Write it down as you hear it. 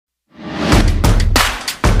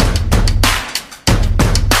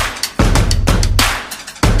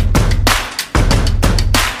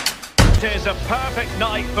is a perfect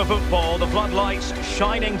night for football. The floodlights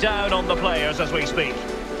shining down on the players as we speak.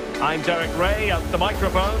 I'm Derek Ray at the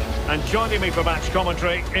microphone, and joining me for match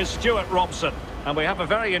commentary is Stuart Robson. And we have a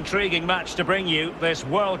very intriguing match to bring you, this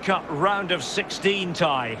World Cup round of 16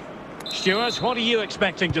 tie. Stuart, what are you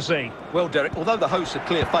expecting to see? Well, Derek, although the hosts are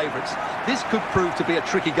clear favourites, this could prove to be a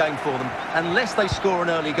tricky game for them unless they score an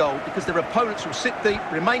early goal, because their opponents will sit deep,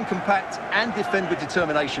 remain compact and defend with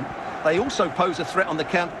determination. They also pose a threat on the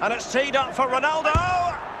counter. And it's teed up for Ronaldo!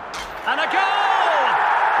 And a goal!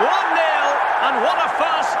 1-0, and what a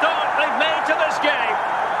fast start they've made to this game.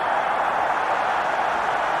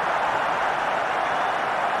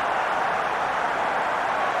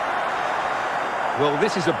 Well,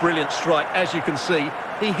 this is a brilliant strike, as you can see.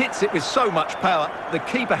 He hits it with so much power. The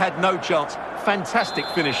keeper had no chance. Fantastic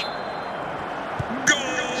finish. Goal!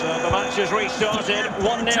 So the match has restarted.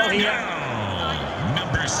 1-0 here.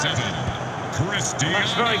 Number 7, Cristiano.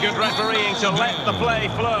 That's very good refereeing to let the play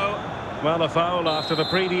flow. Well, a foul after the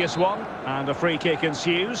previous one, and a free kick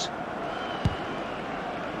ensues.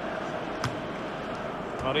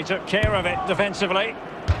 Well, he took care of it defensively.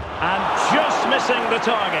 And just missing the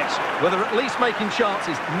target. Well, they're at least making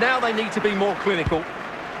chances. Now they need to be more clinical.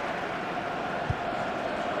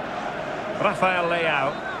 Rafael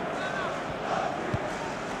Leao.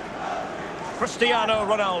 Cristiano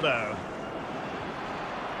Ronaldo.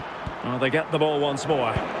 Well, they get the ball once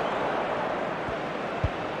more.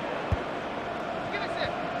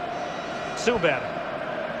 Zuber.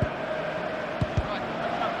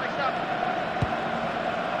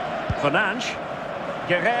 Fernandes.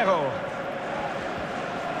 Guerrero.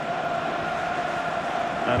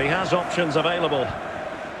 And he has options available.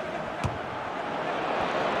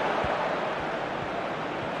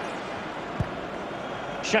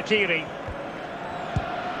 Shaqiri.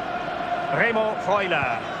 Remo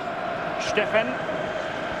Freuler. Stefan.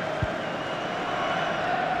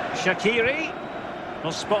 Shaqiri.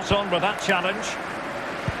 Well, spot on with that challenge.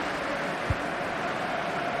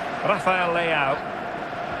 Rafael Leao.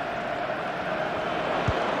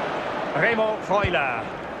 Remo Freuler.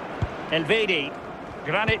 Elvedi.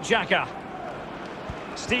 Granit Xhaka.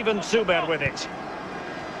 Steven Zuber with it.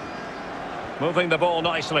 Moving the ball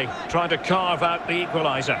nicely, trying to carve out the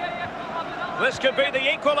equaliser. This could be the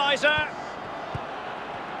equaliser.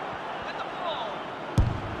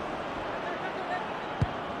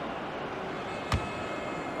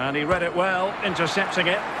 And he read it well, intercepting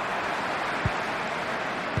it.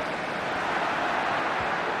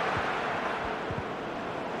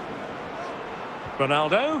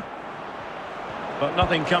 Ronaldo. But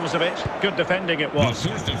nothing comes of it. Good defending it was. The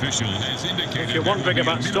fourth official has indicated. If you're wondering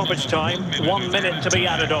about stoppage time, 1 minute to be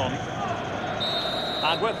added on.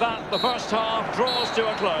 And with that, the first half draws to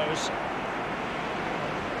a close.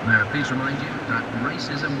 May I please remind you that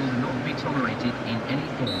racism will not be tolerated in any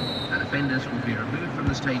form, and offenders will be removed from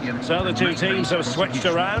the stadium. So the two teams have switched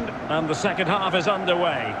around, and the second half is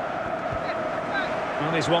underway.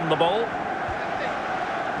 Well, he's won the ball.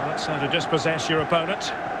 Well, that's how to dispossess your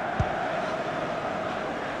opponent.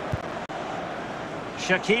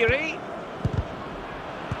 Shaqiri.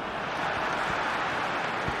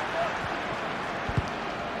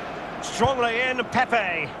 Strongly in,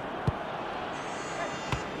 Pepe.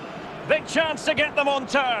 Big chance to get them on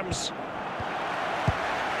terms.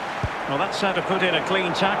 Well, that's how to put in a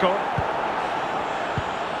clean tackle.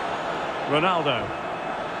 Ronaldo.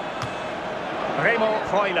 Remo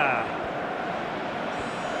Freuler.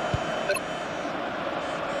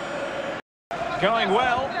 Going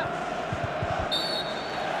well.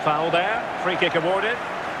 Foul there, free kick awarded.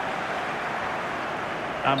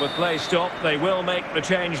 And with play stopped, they will make the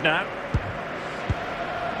change now.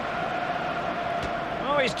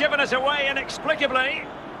 Oh, he's given us away inexplicably.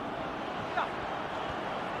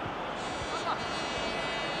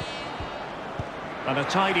 And a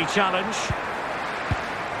tidy challenge.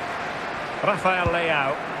 Rafael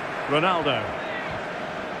Leao. Ronaldo.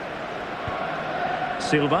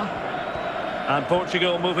 Silva. And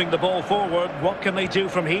Portugal moving the ball forward. What can they do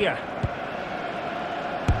from here?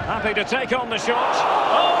 Happy to take on the shot.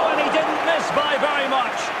 Oh, and he didn't miss by very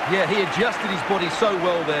much. Yeah, he adjusted his body so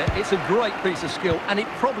well there. It's a great piece of skill, and it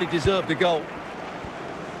probably deserved a goal.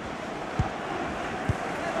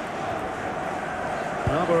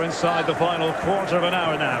 Well, we're inside the final quarter of an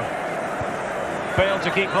hour now. Failed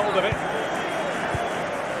to keep hold of it.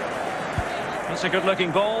 That's a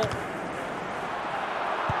good-looking ball.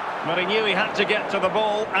 But he knew he had to get to the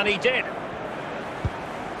ball, and he did.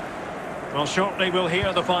 Well, shortly we'll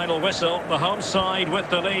hear the final whistle. The home side with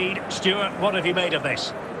the lead. Stuart, what have you made of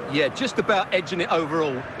this? Yeah, just about edging it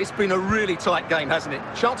overall. It's been a really tight game, hasn't it?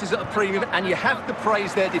 Chances at a premium, and you have to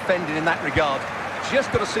praise their defending in that regard.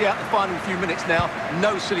 Just got to see out the final few minutes now.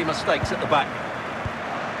 No silly mistakes at the back.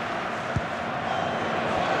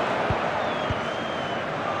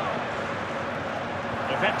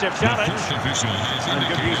 Effective challenge. And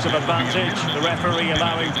good use of advantage. The referee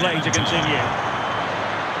allowing play to continue.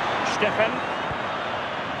 Stefan.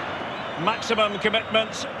 Maximum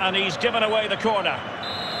commitment, and he's given away the corner.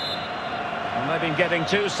 And they've been getting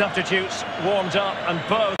two substitutes warmed up, and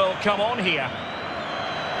both will come on here.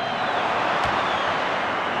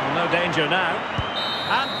 No danger now.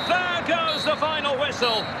 And there goes the final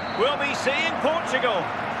whistle. We'll be seeing Portugal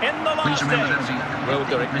in the last days. Well,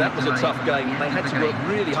 Derek, that was a tough game. They had to work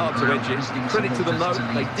really hard to edge it. Credit to them, though.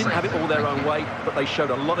 They didn't have it all their own way, but they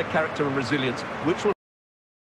showed a lot of character and resilience, which will